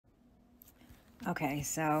Okay,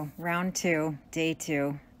 so round 2, day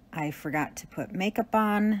 2. I forgot to put makeup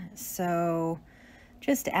on, so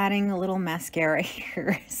just adding a little mascara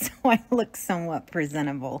here so I look somewhat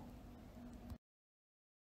presentable.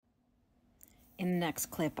 In the next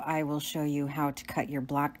clip, I will show you how to cut your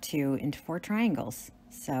block 2 into 4 triangles.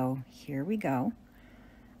 So here we go.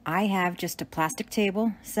 I have just a plastic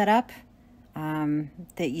table set up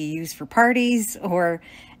that you use for parties or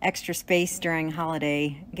extra space during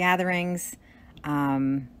holiday gatherings.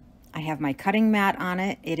 I have my cutting mat on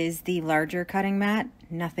it. It is the larger cutting mat,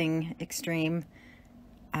 nothing extreme.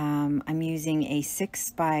 I'm using a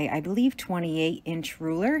 6 by, I believe, 28-inch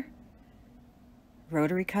ruler,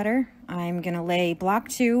 rotary cutter. I'm going to lay block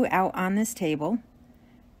 2 out on this table,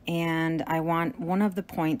 and I want one of the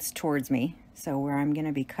points towards me, so where I'm going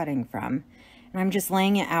to be cutting from. And I'm just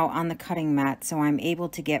laying it out on the cutting mat so I'm able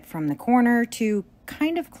to get from the corner to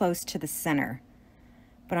kind of close to the center.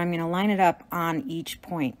 But I'm going to line it up on each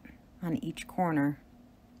point, on each corner,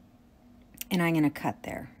 and I'm going to cut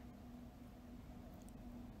there.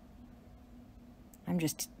 I'm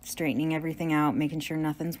just straightening everything out, making sure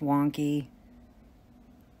nothing's wonky.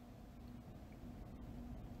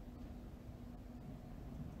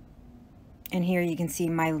 And here you can see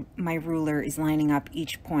my ruler is lining up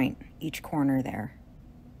each point, each corner there.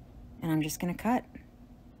 And I'm just going to cut.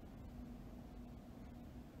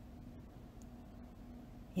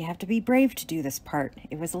 You have to be brave to do this part.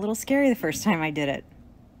 It was a little scary the first time I did it.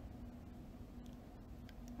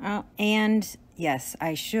 Oh, and yes,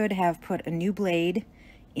 I should have put a new blade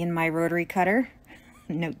in my rotary cutter.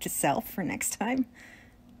 Note to self for next time.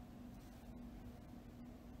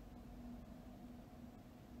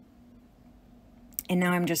 And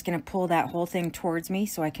now I'm just going to pull that whole thing towards me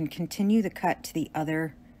so I can continue the cut to the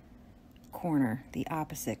other corner, the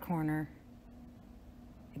opposite corner.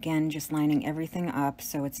 Again, just lining everything up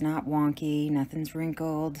so it's not wonky, nothing's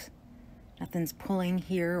wrinkled, nothing's pulling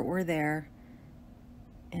here or there.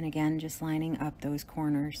 And again, just lining up those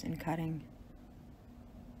corners and cutting.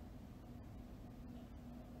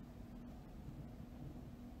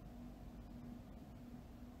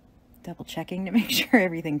 Double checking to make sure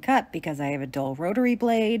everything cut because I have a dull rotary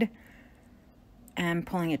blade. And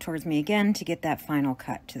pulling it towards me again to get that final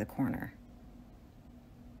cut to the corner.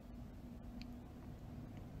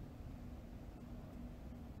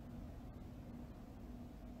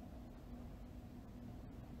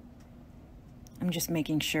 I'm just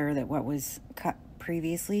making sure that what was cut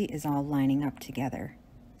previously is all lining up together,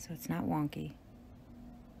 so it's not wonky.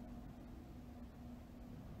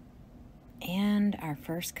 And our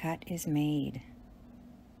first cut is made.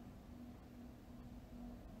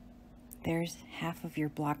 There's half of your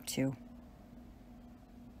block 2.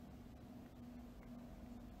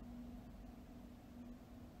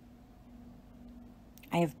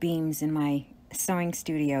 I have beams in my sewing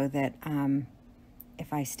studio that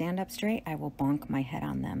if I stand up straight, I will bonk my head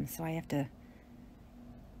on them. So I have to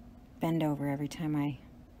bend over every time I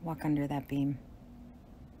walk under that beam.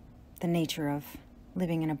 The nature of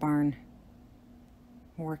living in a barn,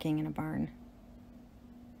 working in a barn.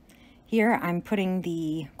 Here I'm putting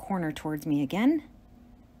the corner towards me again,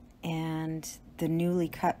 and the newly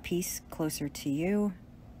cut piece closer to you.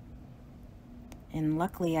 And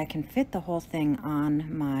luckily I can fit the whole thing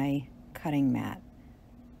on my cutting mat.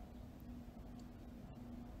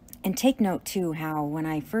 And take note too how when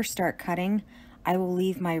I first start cutting, I will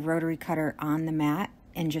leave my rotary cutter on the mat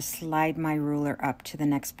and just slide my ruler up to the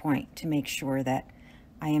next point to make sure that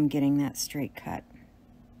I am getting that straight cut.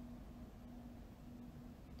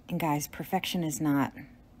 And guys, perfection is not,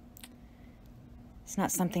 it's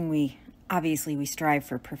not something obviously we strive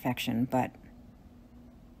for perfection, but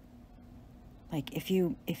like if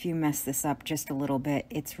you mess this up just a little bit,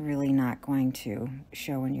 it's really not going to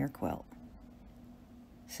show in your quilt.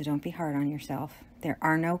 So don't be hard on yourself. There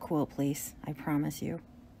are no quilt police, I promise you.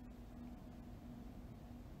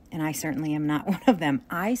 And I certainly am not one of them.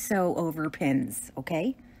 I sew over pins,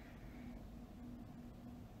 okay?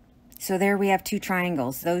 So there we have 2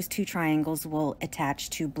 triangles. Those 2 triangles will attach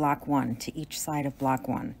to block 1, to each side of block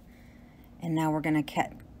 1. And now we're going to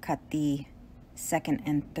cut the second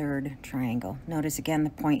and third triangle. Notice again the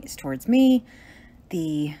point is towards me.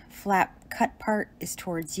 The flat cut part is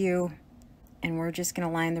towards you. And we're just going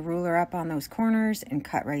to line the ruler up on those corners and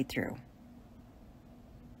cut right through.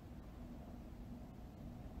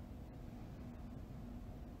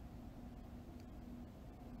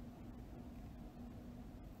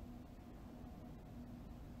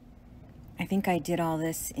 I think I did all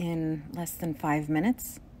this in less than 5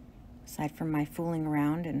 minutes, aside from my fooling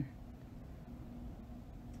around and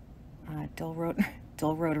dull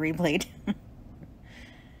rotary blade.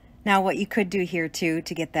 Now what you could do here too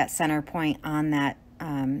to get that center point on that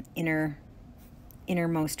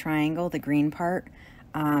innermost triangle, the green part,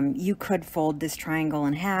 you could fold this triangle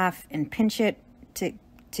in half and pinch it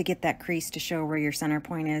to get that crease to show where your center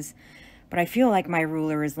point is. But I feel like my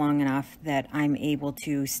ruler is long enough that I'm able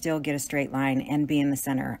to still get a straight line and be in the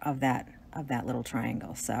center of that little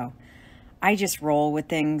triangle. So I just roll with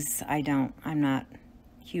things. I'm not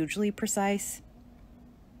hugely precise.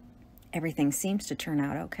 Everything seems to turn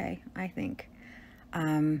out okay, I think.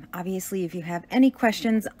 Obviously, if you have any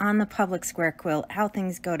questions on the Public Square Quilt, how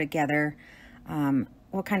things go together,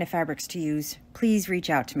 what kind of fabrics to use, please reach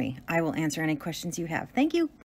out to me. I will answer any questions you have. Thank you.